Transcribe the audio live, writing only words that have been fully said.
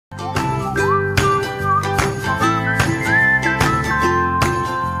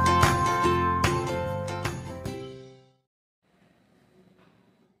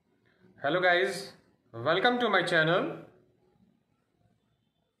Hello guys, welcome to my channel.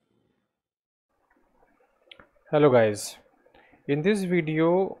 Hello guys, in this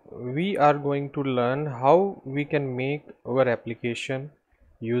video we are going to learn how we can make our application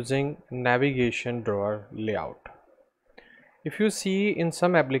using navigation drawer layout. If you see in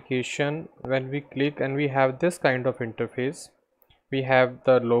some application, when we click and we have this kind of interface, we have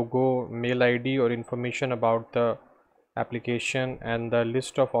the logo, mail ID or information about the application, and the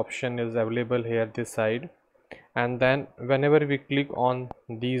list of option is available here this side. And then whenever we click on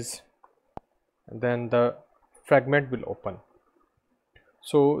these, then the fragment will open.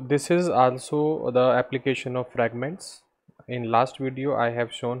 So this is also the application of fragments. In last video I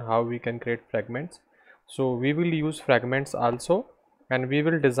have shown how we can create fragments, so we will use fragments also, and we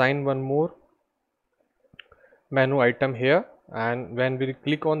will design one more menu item here, and when we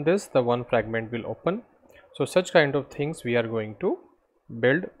click on this, the one fragment will open. So such kind of things we are going to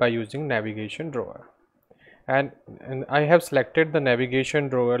build by using navigation drawer. And I have selected the navigation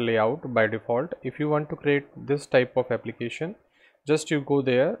drawer layout by default. If you want to create this type of application, just you go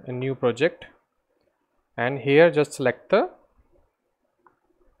there in new project, and here just select the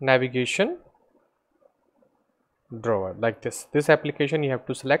navigation drawer like this application you have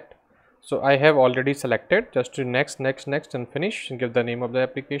to select. So I have already selected, just to next and finish and give the name of the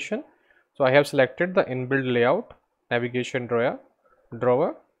application. So I have selected the inbuilt layout navigation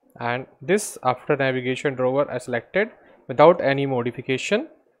drawer, and this after navigation drawer I selected without any modification.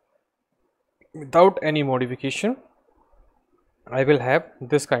 I will have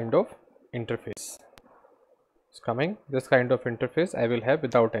this kind of interface. It's coming, this kind of interface I will have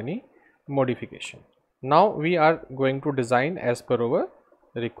without any modification. Now we are going to design as per our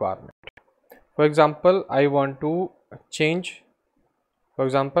requirement. For example, I want to change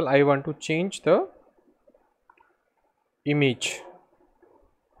the image.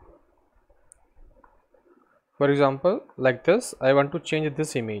 For example, like this, I want to change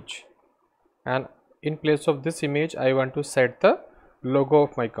this image, and in place of this image I want to set the logo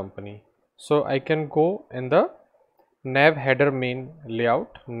of my company. So I can go in the nav header main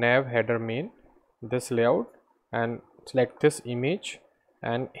layout, this layout, and select this image,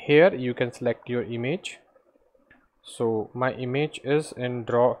 and here you can select your image. So my image is in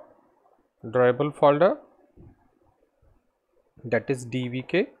drawable folder, that is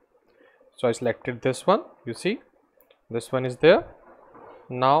dvk. So I selected this one, you see this one is there.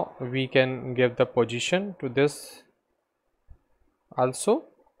 Now we can give the position to this also.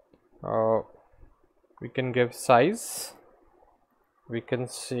 We can give size, we can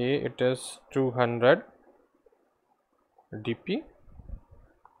say it is 200 dp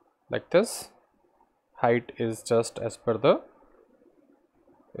like this. Height is just as per the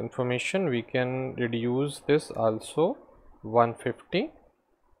information. We can reduce this also 150,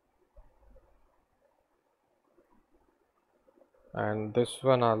 and this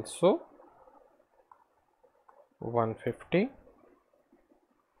one also 150,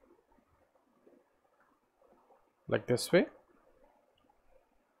 like this way.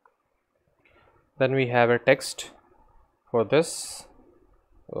 Then we have a text for this.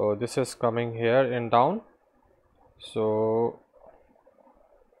 So this is coming here in down. So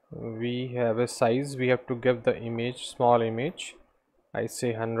we have a size, we have to give the image, small image, I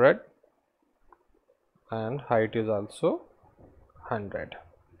say 100, and height is also 100,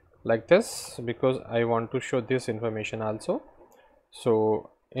 like this, because I want to show this information also.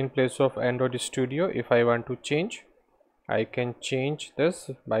 So in place of Android Studio, if I want to change, I can change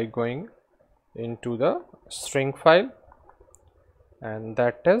this by going into the string file, and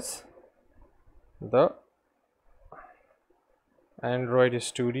that is the Android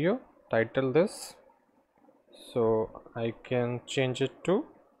Studio, title this. So I can change it to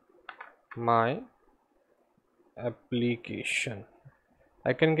my application.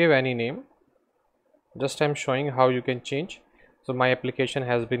 I can give any name, just I'm showing how you can change. So my application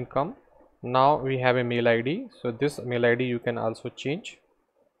has been come. Now we have a mail ID, so this mail ID you can also change.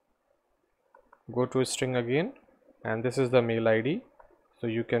 Go to string again, and this is the mail ID, so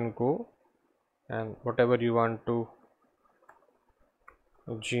you can go and whatever you want to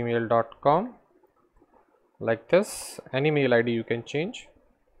gmail.com, like this, any mail ID you can change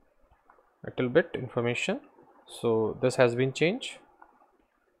a little bit information. So this has been changed.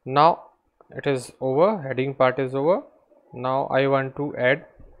 Now it is over, heading part is over. Now I want to add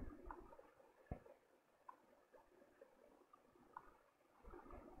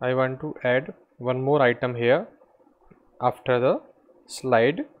one more item here after the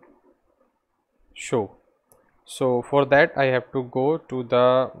slide show. So for that I have to go to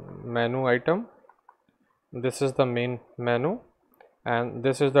the menu item. This is the main menu, and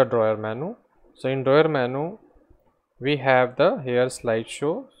this is the drawer menu. So in drawer menu we have the here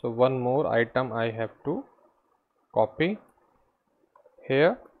slideshow. So one more item I have to copy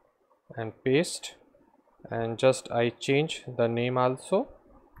here and paste, and just I change the name also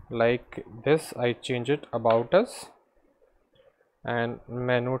like this. I change it about us, and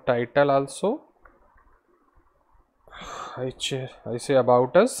menu title also I say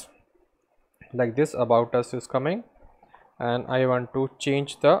about us like this. About us is coming, and I want to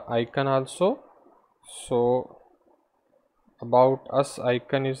change the icon also. So about us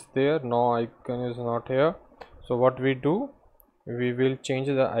icon is there, no icon is not here. So what we do, we will change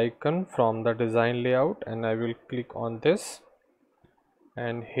the icon from the design layout, and I will click on this,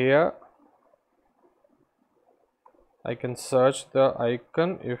 and here I can search the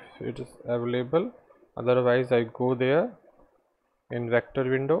icon if it is available. Otherwise I go there in vector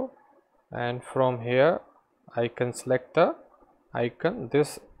window, and from here I can select the icon.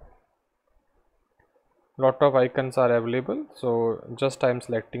 This lot of icons are available, so just I am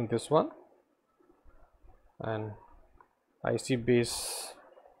selecting this one, and IC base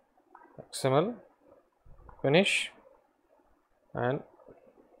XML, finish, and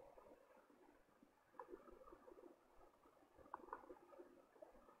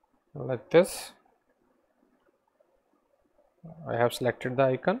like this I have selected the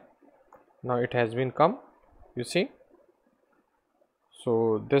icon. Now it has been come, you see.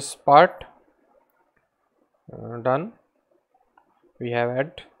 So this part done. We have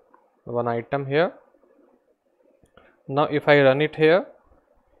add one item here. Now if I run it here,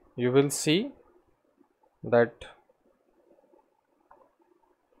 you will see that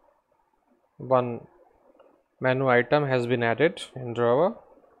one menu item has been added in drawer.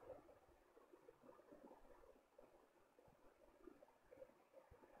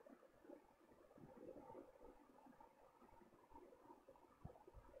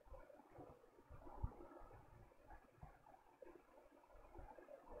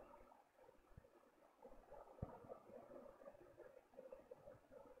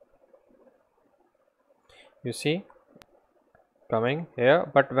 You see coming here,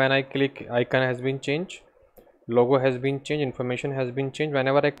 but when I click, icon has been changed, logo has been changed, information has been changed.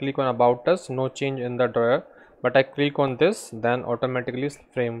 Whenever I click on about us, no change in the drawer, but I click on this, then automatically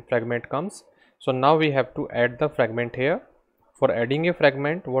fragment comes. So now we have to add the fragment here. For adding a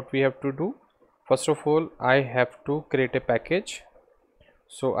fragment, what we have to do, first of all I have to create a package.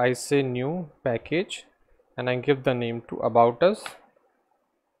 So I say new package, and I give the name to about us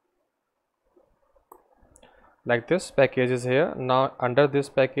like this. Package is here. Now under this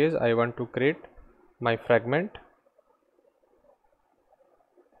package I want to create my fragment.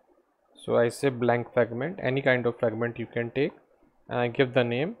 So I say blank fragment, any kind of fragment you can take, and I give the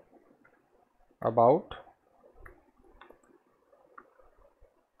name about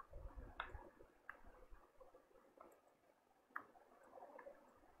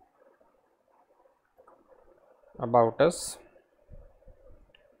us,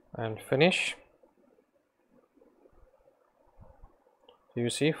 and finish. You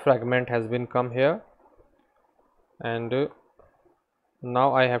see fragment has been come here, and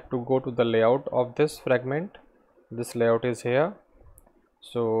now I have to go to the layout of this fragment. This layout is here.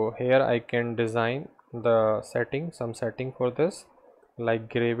 So here I can design the setting, some setting for this, like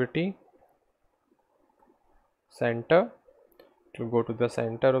gravity, center, to go to the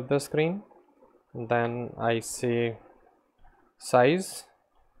center of the screen. Then I say size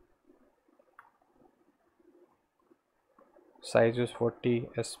is 40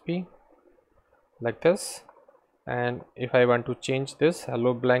 sp like this. And if I want to change this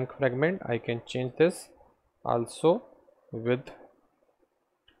hello blank fragment, I can change this also with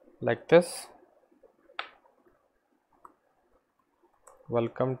like this,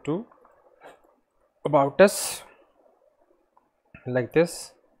 welcome to about us, like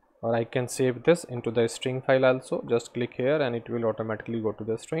this. Or I can save this into the string file also. Just click here and it will automatically go to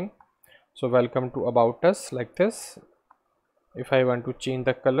the string. So welcome to about us, like this. If I want to change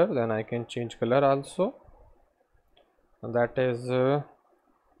the color, then I can change color also, and that is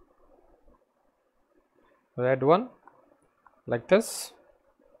red one, like this.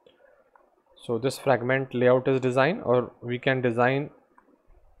 So this fragment layout is designed, or we can design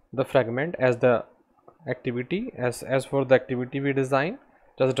the fragment as the activity. As for the activity we design,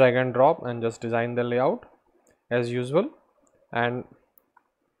 just drag and drop and just design the layout as usual. And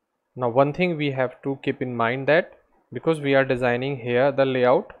now one thing we have to keep in mind, that because we are designing here the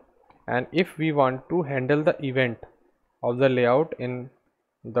layout, and if we want to handle the event of the layout in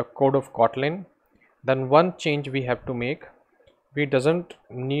the code of Kotlin, then one change we have to make. We doesn't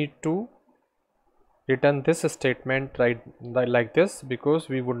need to written this statement like this, because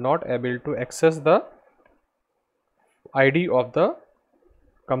we would not able to access the ID of the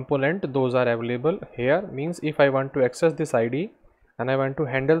component. Those are available here. Means if I want to access this ID and I want to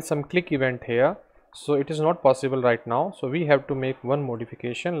handle some click event here, so it is not possible right now. So we have to make one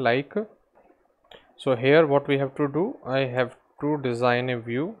modification, like, so here what we have to do, I have to design a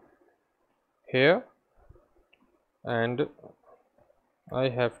view here, and I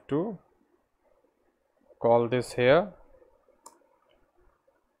have to call this here,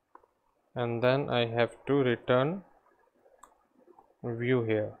 and then I have to return view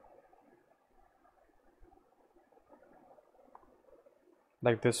here,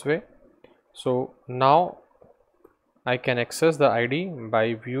 like this way. So now I can access the ID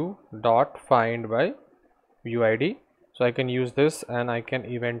by view dot find by view ID. So I can use this, and I can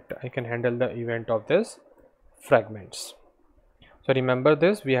handle the event of this fragments. So remember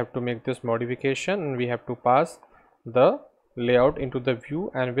this, we have to make this modification, and we have to pass the layout into the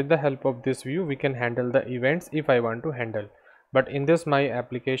view, and with the help of this view we can handle the events if I want to handle. But in this my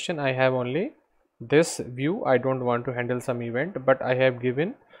application I have only this view, I don't want to handle some event, but I have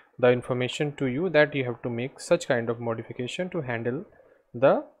given the information to you that you have to make such kind of modification to handle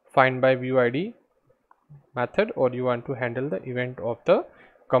the find by view ID method, or you want to handle the event of the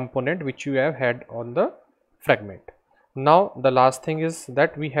component which you have had on the fragment. Now the last thing is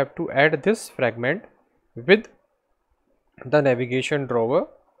that we have to add this fragment with the navigation drawer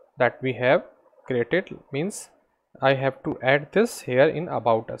that we have created. Means I have to add this here in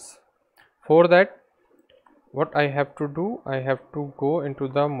about us. For that, what I have to do, I have to go into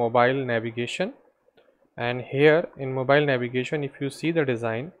the mobile navigation, and here in mobile navigation, if you see the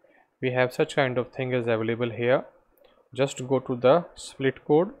design, we have such kind of thing is available here. Just go to the split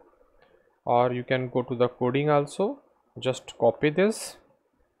code, or you can go to the coding also. Just copy this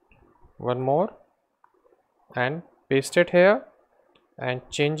one more and paste it here, and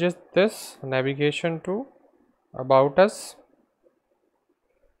changes this navigation to about us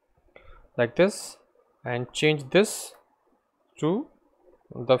like this, and change this to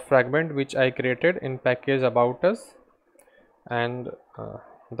the fragment which I created in package about us, and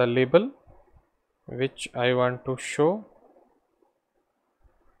the label which I want to show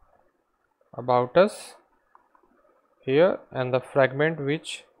about us here, and the fragment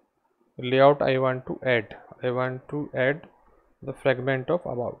which layout I want to add. I want to add the fragment of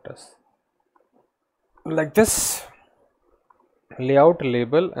about us like this, layout,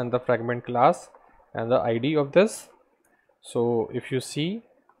 label, and the fragment class, and the ID of this. So if you see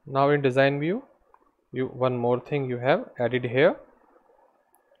now in design view, one more thing you have added here,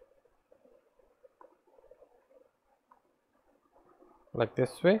 like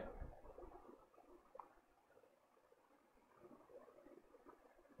this way.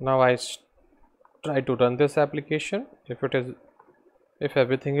 Now I try to run this application. If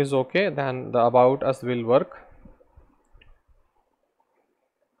everything is okay, then the about us will work.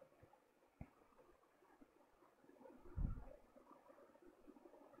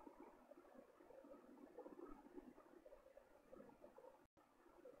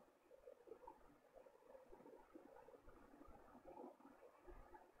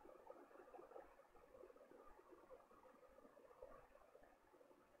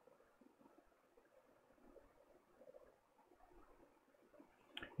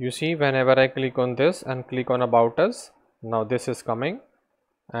 You see, whenever I click on this and click on about us, now this is coming,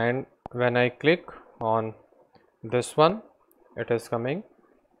 and when I click on this one, it is coming.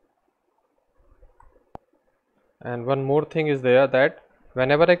 And one more thing is there, that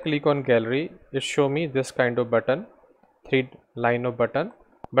whenever I click on gallery, it show me this kind of button, 3 line of button.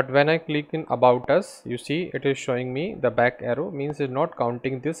 But when I click in about us, you see it is showing me the back arrow, means it's not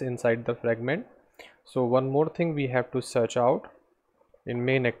counting this inside the fragment. So one more thing we have to search out in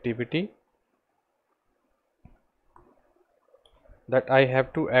main activity, that I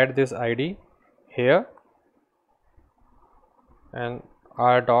have to add this ID here, and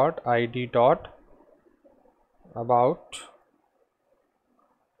r dot id dot about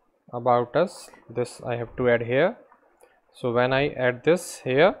us, this I have to add here. So when I add this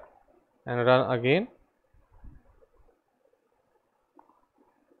here and run again,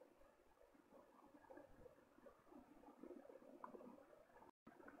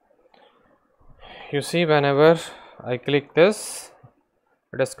 you see whenever I click this,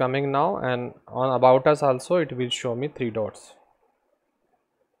 it is coming now, and on about us also it will show me 3 dots.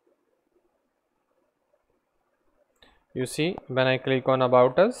 You see, when I click on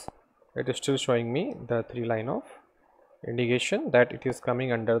about us, it is still showing me the 3 line of indication that it is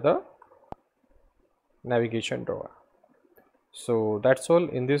coming under the navigation drawer. So that's all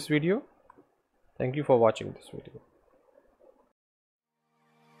in this video. Thank you for watching this video.